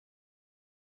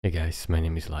Hey guys, my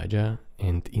name is Elijah,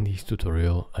 and in this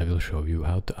tutorial I will show you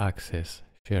how to access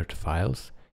shared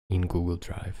files in Google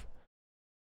Drive.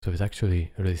 So it's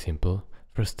actually really simple.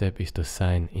 First step is to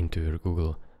sign into your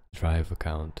Google Drive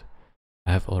account.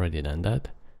 I have already done that,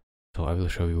 so I will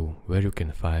show you where you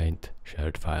can find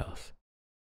shared files.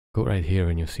 Go right here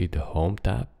when you see the Home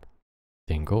tab,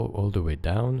 then go all the way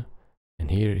down, and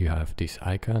here you have this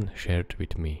icon, Shared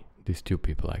with Me, this two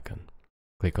people icon.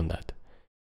 Click on that.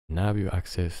 Now you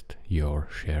accessed your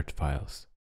shared files.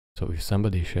 So if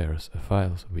somebody shares a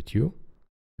file with you,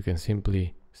 you can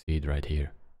simply see it right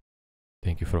here.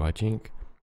 Thank you for watching.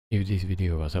 If this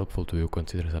video was helpful to you,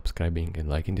 consider subscribing and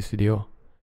liking this video,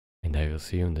 and I will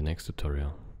see you in the next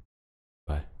tutorial.